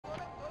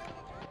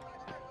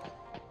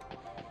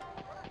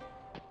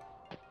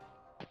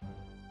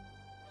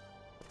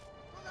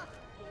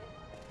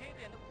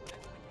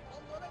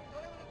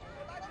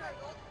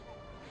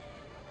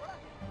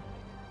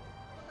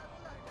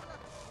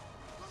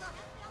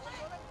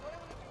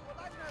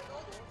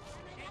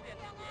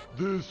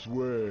This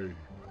way.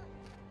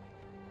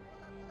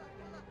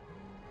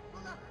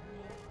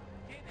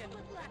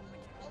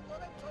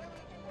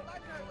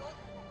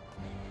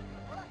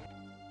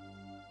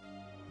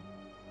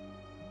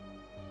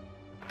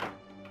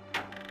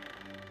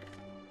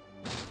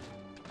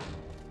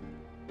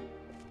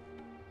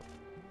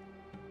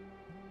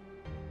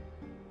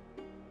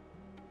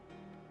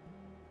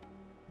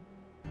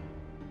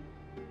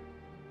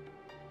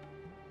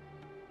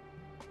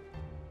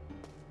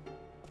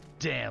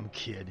 Damn,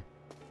 kid.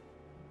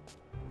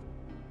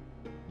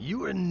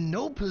 You are in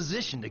no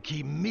position to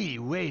keep me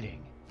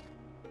waiting.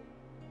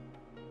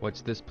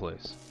 What's this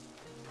place?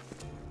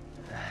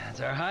 It's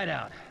our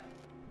hideout.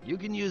 You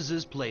can use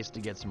this place to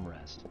get some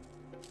rest.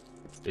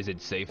 Is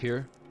it safe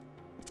here?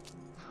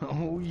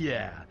 Oh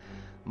yeah.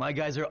 My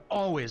guys are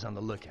always on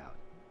the lookout.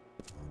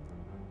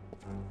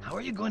 How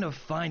are you going to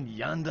find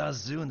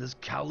Yandazu in this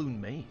Kowloon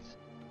maze?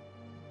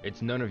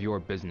 It's none of your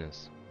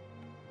business.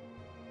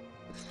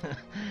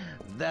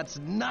 That's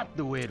not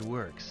the way it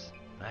works.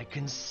 I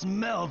can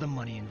smell the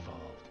money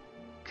involved.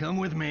 Come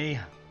with me.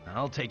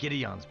 I'll take you to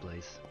Yan's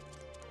place.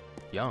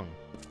 Young.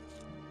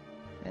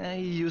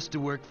 He used to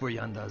work for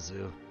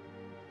Yandazu.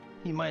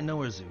 He might know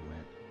where Zu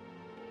went.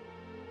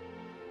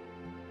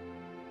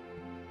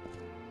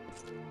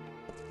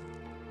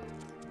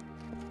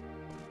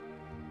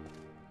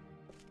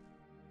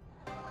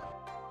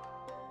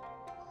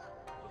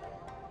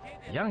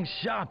 Young's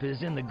shop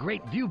is in the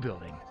Great View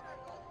building.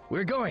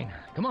 We're going.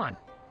 Come on.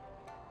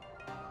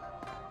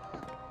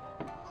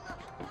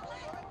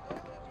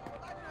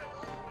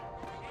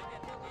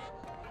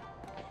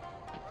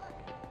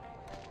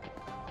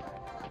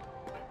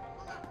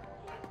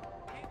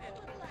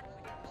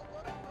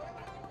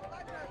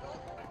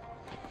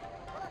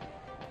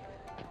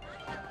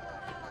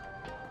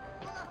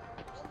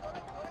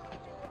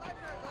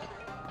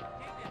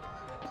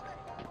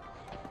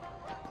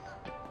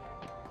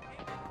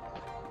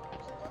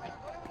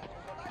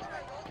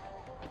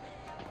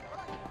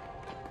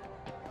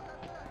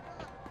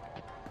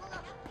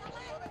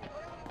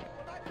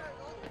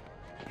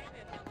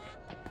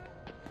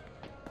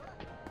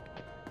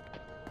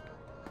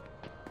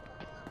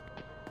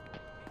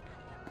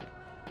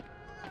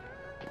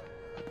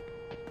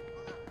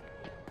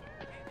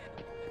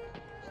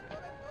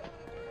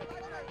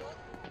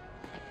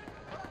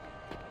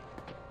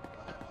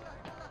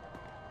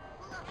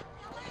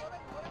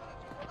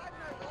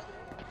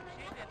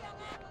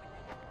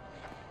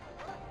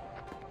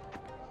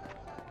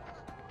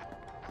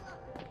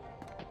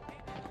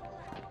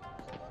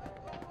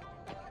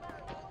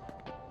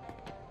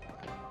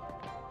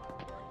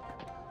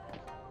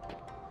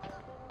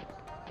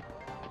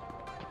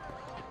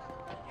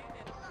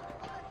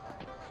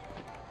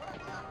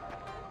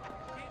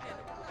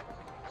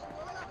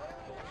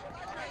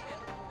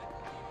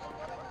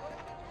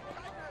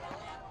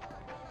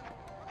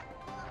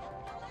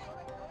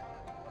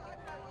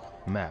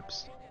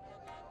 Maps.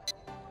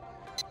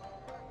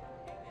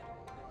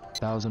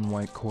 1,000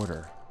 white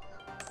quarter.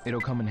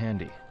 It'll come in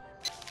handy.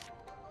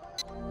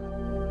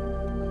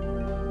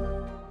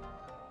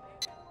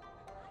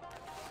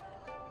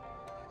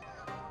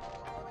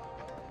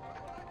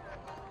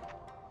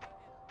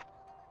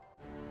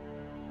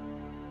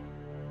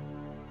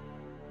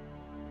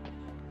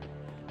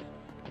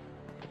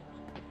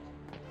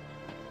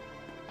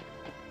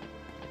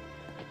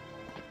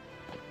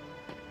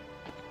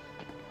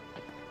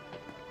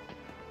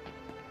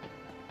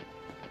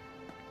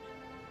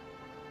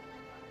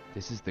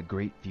 This is the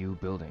Great View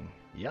building.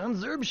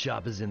 Jan's herb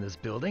shop is in this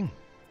building.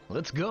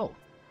 Let's go.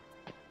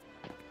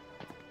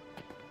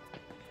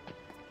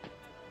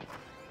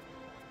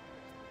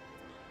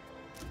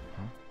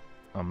 Huh?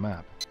 A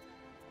map.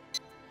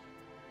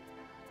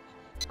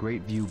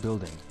 Great View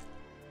building.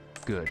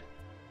 Good.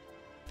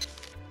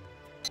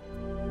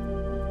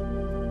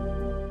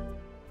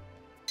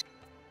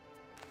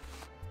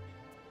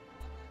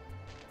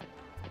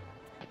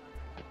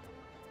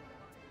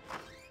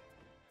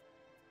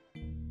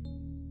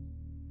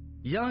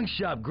 Young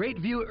shop, Great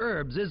View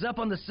Herbs, is up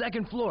on the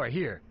second floor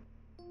here.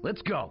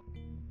 Let's go.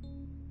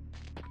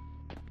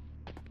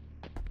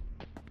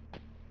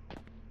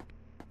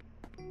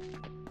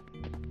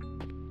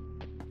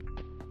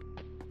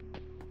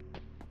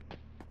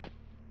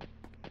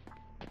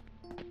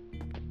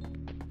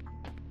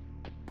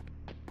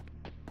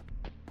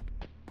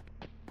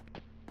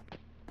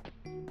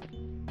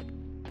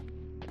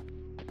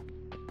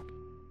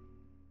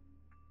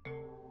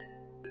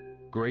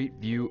 Great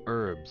View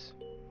Herbs.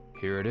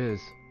 Here it is.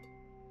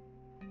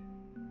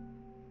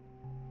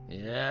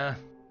 Yeah.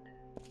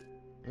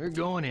 We're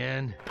going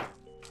in.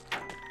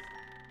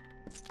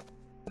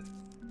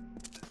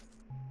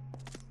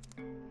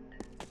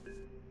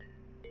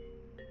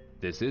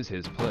 This is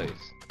his place.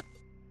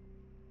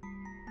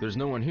 There's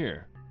no one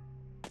here.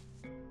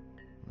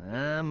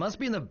 Must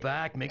be in the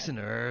back mixing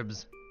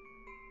herbs.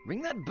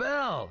 Ring that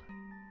bell.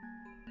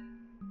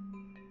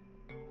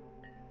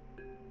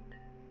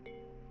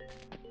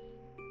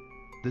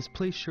 This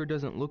place sure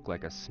doesn't look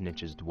like a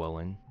snitch's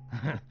dwelling.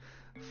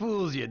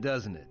 Fools you,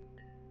 doesn't it?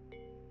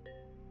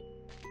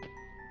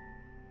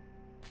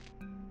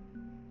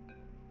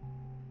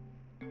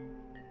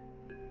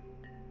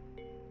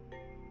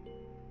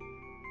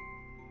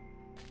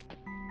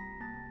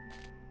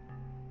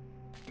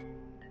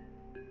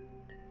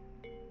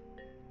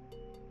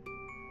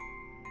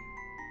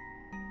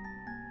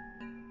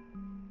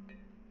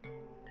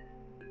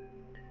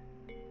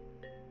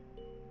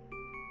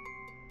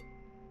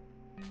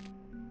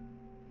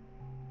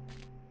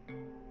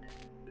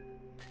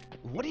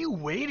 What are you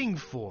waiting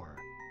for?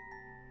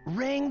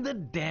 Ring the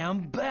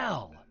damn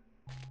bell!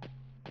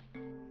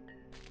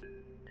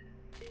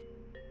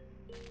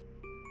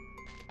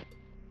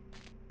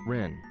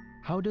 Ren,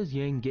 how does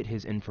Yang get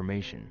his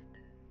information?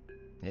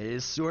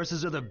 His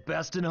sources are the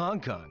best in Hong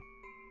Kong.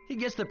 He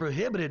gets the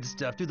prohibited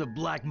stuff through the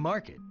black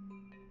market.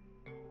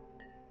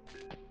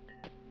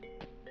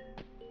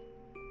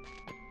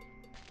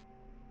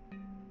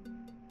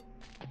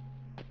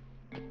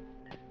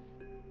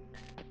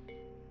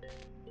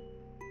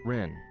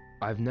 Ren,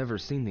 I've never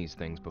seen these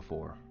things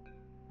before.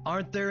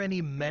 Aren't there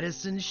any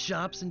medicine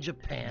shops in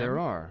Japan? There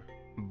are,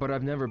 but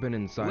I've never been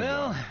inside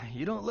Well, one.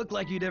 you don't look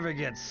like you'd ever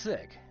get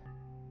sick.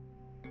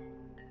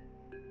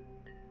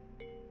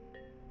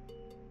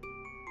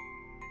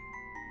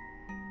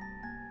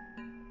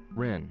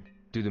 Ren,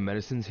 do the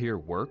medicines here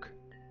work?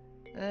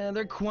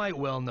 They're quite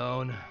well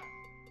known.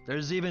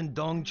 There's even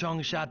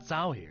Dongchong Sha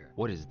Cao here.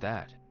 What is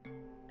that?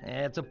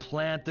 It's a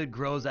plant that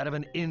grows out of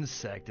an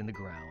insect in the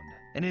ground.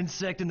 An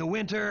insect in the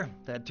winter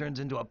that turns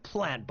into a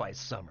plant by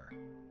summer.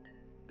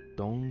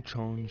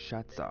 Dongchong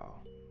Shatzao.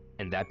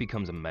 And that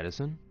becomes a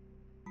medicine?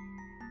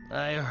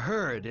 I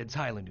heard it's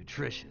highly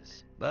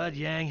nutritious, but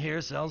Yang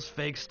here sells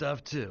fake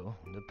stuff too,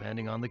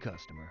 depending on the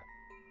customer.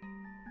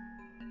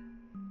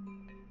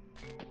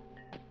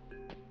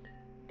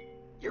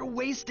 You're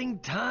wasting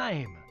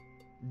time.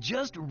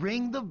 Just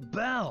ring the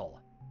bell.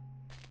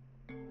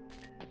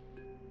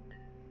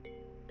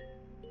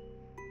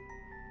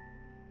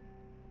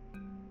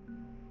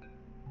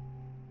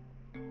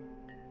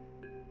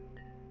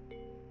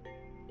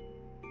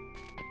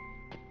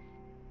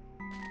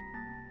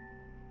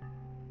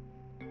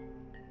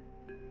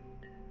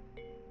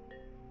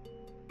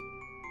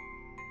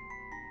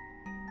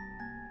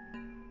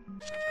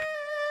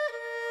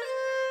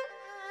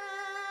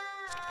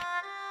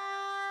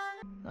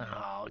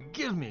 Oh,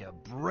 give me a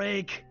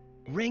break.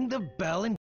 Ring the bell and